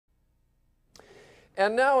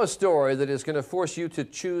And now a story that is going to force you to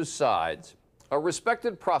choose sides. A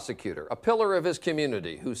respected prosecutor, a pillar of his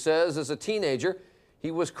community, who says as a teenager he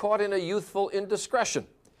was caught in a youthful indiscretion.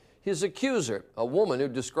 His accuser, a woman who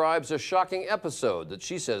describes a shocking episode that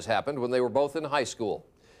she says happened when they were both in high school.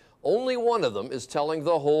 Only one of them is telling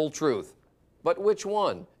the whole truth. But which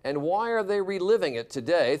one? And why are they reliving it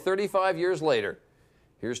today, 35 years later?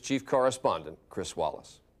 Here's Chief Correspondent Chris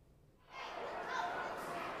Wallace.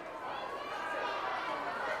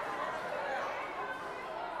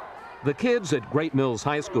 The kids at Great Mills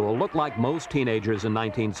High School look like most teenagers in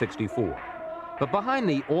 1964. But behind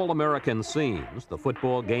the all-American scenes, the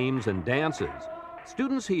football games and dances,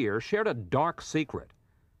 students here shared a dark secret.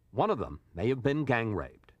 One of them may have been gang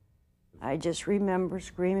raped. I just remember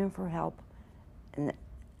screaming for help, and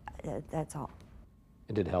that's all.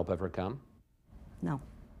 And did help ever come? No.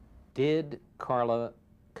 Did Carla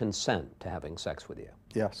consent to having sex with you?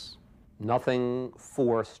 Yes. Nothing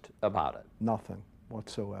forced about it? Nothing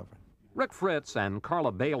whatsoever. Rick Fritz and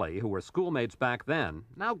Carla Bailey, who were schoolmates back then,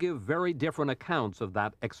 now give very different accounts of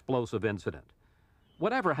that explosive incident.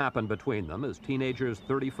 Whatever happened between them as teenagers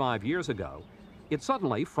 35 years ago, it's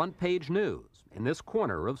suddenly front-page news in this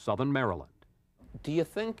corner of southern Maryland. Do you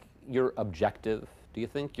think you're objective? Do you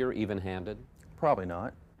think you're even-handed? Probably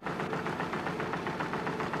not.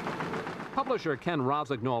 Publisher Ken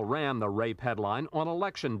Rosignol ran the rape headline on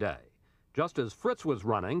Election Day, just as Fritz was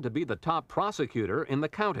running to be the top prosecutor in the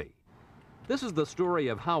county. This is the story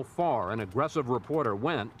of how far an aggressive reporter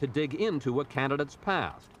went to dig into a candidate's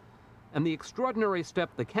past, and the extraordinary step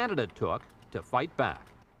the candidate took to fight back.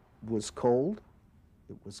 It was cold,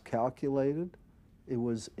 it was calculated, it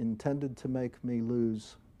was intended to make me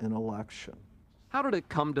lose an election. How did it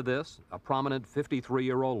come to this, a prominent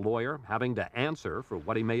 53-year-old lawyer having to answer for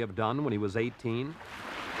what he may have done when he was 18?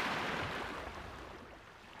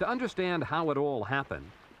 To understand how it all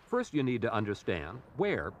happened, first you need to understand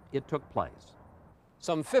where it took place.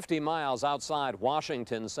 Some 50 miles outside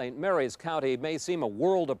Washington, St. Mary's County may seem a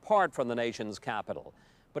world apart from the nation's capital,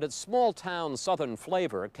 but its small-town southern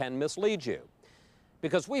flavor can mislead you.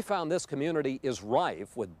 Because we found this community is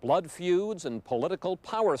rife with blood feuds and political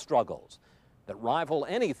power struggles that rival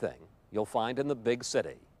anything you'll find in the big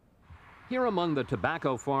city. Here among the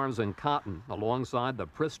tobacco farms and cotton, alongside the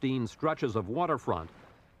pristine stretches of waterfront,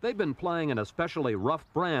 they've been playing an especially rough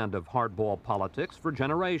brand of hardball politics for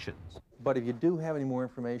generations. But if you do have any more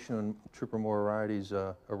information on Trooper Morarity's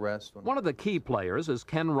arrest... One of the key players is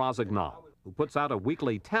Ken Rosignol, who puts out a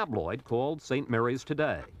weekly tabloid called St. Mary's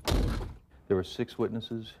Today. There were 6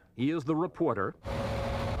 witnesses. He is the reporter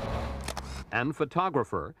and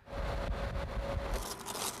photographer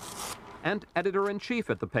and editor-in-chief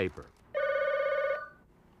at the paper.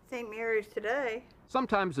 St. Mary's Today.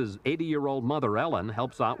 Sometimes his 80-year-old mother, Ellen,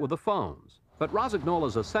 helps out with the phones. But Rosignol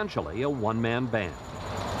is essentially a one-man band.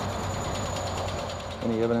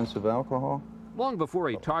 Any evidence of alcohol? Long before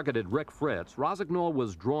he targeted Rick Fritz, Rosignol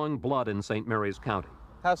was drawing blood in St. Mary's County.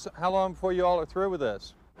 How long before you all are through with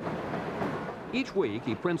this? Each week,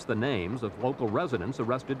 he prints the names of local residents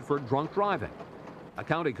arrested for drunk driving. A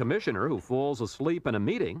county commissioner who falls asleep in a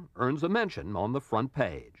meeting earns a mention on the front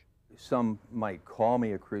page. Some might call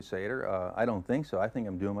me a crusader. I don't think so. I think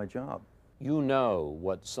I'm doing my job. You know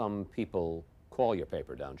what some people call your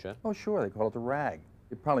paper, don't you? Oh, sure. They call it the rag.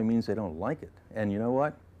 It probably means they don't like it. And you know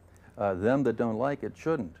what? Them that don't like it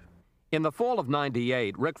shouldn't. In the fall of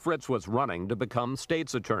 '98, Rick Fritz was running to become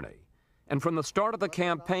state's attorney. And from the start of the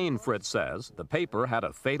campaign, Fritz says, the paper had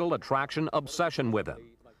a fatal attraction obsession with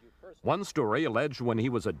him. One story alleged when he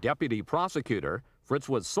was a deputy prosecutor, Fritz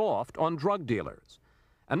was soft on drug dealers.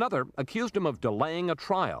 Another accused him of delaying a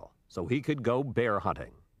trial so he could go bear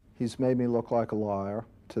hunting. He's made me look like a liar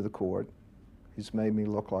to the court. He's made me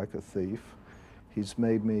look like a thief. He's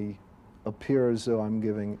made me appear as though I'm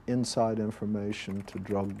giving inside information to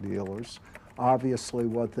drug dealers. Obviously,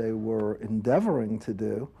 what they were endeavoring to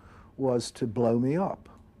do was to blow me up,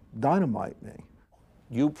 dynamite me.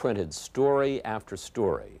 You printed story after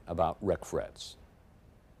story about Rick Fritz.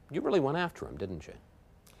 You really went after him, didn't you?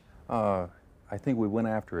 I think we went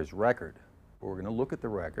after his record. We're going to look at the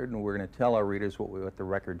record, and we're going to tell our readers what the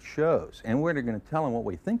record shows. And we're going to tell them what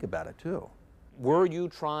we think about it, too. Were you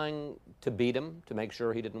trying to beat him to make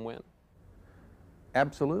sure he didn't win?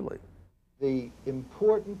 Absolutely. The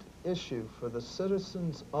important issue for the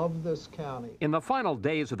citizens of this county... In the final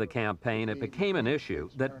days of the campaign, it became an issue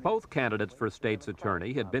that both candidates for state's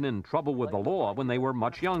attorney had been in trouble with the law when they were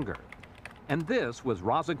much younger. And this was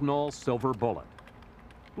Rosignol's silver bullet.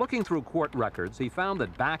 Looking through court records, he found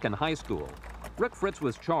that back in high school, Rick Fritz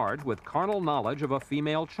was charged with carnal knowledge of a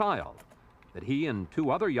female child, that he and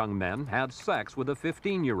two other young men had sex with a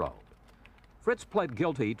 15-year-old. Fritz pled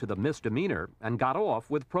guilty to the misdemeanor and got off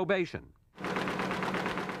with probation.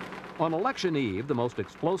 On election eve, the most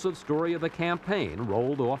explosive story of the campaign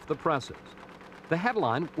rolled off the presses. The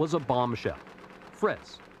headline was a bombshell.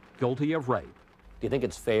 Fritz, guilty of rape. Do you think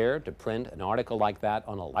it's fair to print an article like that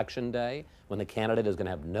on election day when the candidate is going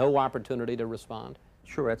to have no opportunity to respond?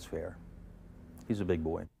 Sure, that's fair. He's a big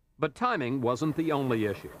boy. But timing wasn't the only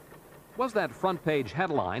issue. Was that front page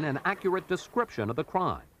headline an accurate description of the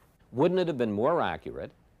crime? Wouldn't it have been more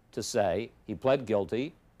accurate to say he pled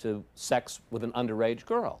guilty to sex with an underage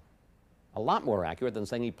girl? A lot more accurate than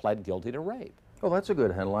saying he pled guilty to rape. Oh, that's a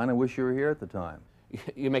good headline. I wish you were here at the time.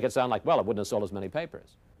 You make it sound like, well, it wouldn't have sold as many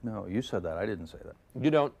papers. No, you said that. I didn't say that. You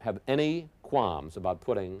don't have any qualms about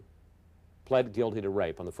putting pled guilty to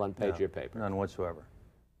rape on the front page of your paper? None whatsoever.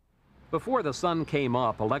 Before the sun came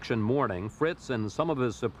up election morning, Fritz and some of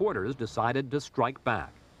his supporters decided to strike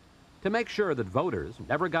back to make sure that voters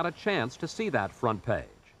never got a chance to see that front page.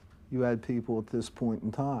 You had people at this point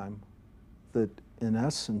in time that, in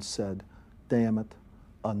essence, said, damn it,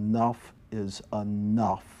 enough is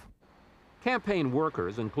enough. Campaign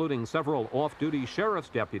workers, including several off-duty sheriff's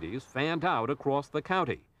deputies, fanned out across the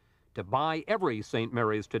county to buy every St.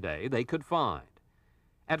 Mary's Today they could find.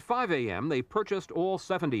 At 5 a.m., they purchased all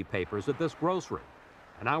 70 papers at this grocery.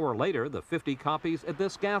 An hour later, the 50 copies at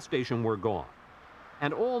this gas station were gone.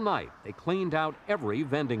 And all night, they cleaned out every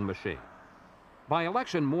vending machine. By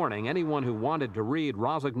election morning, anyone who wanted to read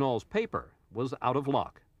Rosignol's paper was out of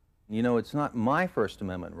luck. You know, it's not my First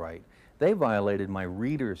Amendment right. They violated my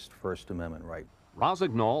reader's First Amendment right.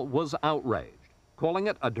 Rosignol was outraged, calling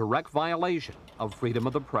it a direct violation of freedom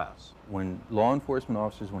of the press. When law enforcement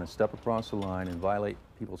officers want to step across the line and violate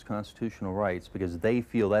people's constitutional rights because they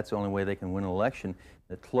feel that's the only way they can win an election,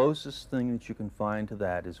 the closest thing that you can find to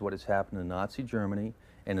that is what has happened in Nazi Germany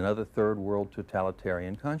and in other third world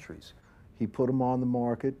totalitarian countries. He put them on the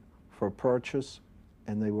market for purchase,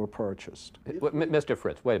 and they were purchased. Mr.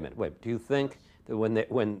 Fritz, wait a minute. Do you think that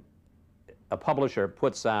when a publisher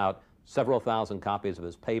puts out several thousand copies of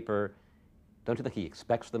his paper, don't you think he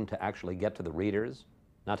expects them to actually get to the readers?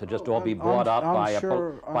 Not to just all be bought up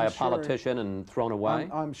by a politician and thrown away?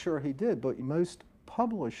 I'm sure he did, but most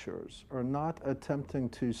publishers are not attempting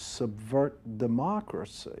to subvert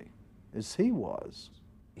democracy, as he was.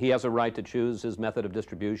 He has a right to choose his method of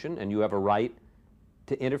distribution, and you have a right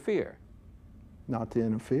to interfere. Not to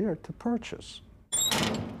interfere, to purchase.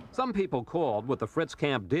 Some people called what the Fritz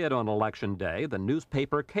camp did on election day the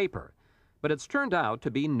newspaper caper, but it's turned out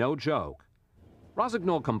to be no joke.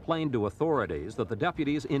 Rosignol complained to authorities that the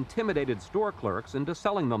deputies intimidated store clerks into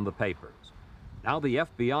selling them the papers. Now the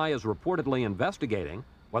FBI is reportedly investigating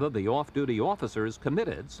whether the off-duty officers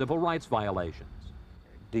committed civil rights violations.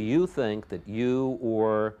 Do you think that you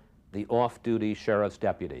or the off-duty sheriff's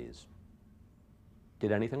deputies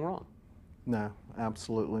did anything wrong? No,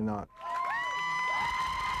 absolutely not.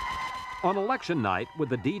 On election night, with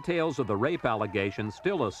the details of the rape allegations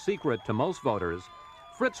still a secret to most voters,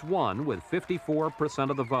 Fritz won with 54%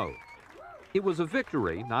 of the vote. It was a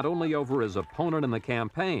victory not only over his opponent in the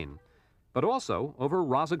campaign, but also over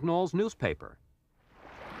Rosignol's newspaper.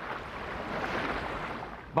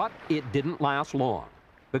 But it didn't last long,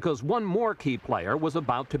 because one more key player was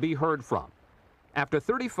about to be heard from. After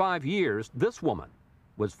 35 years, this woman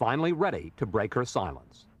was finally ready to break her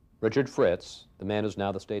silence. Richard Fritz, the man who's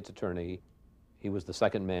now the state's attorney, he was the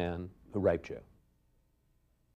second man who raped you.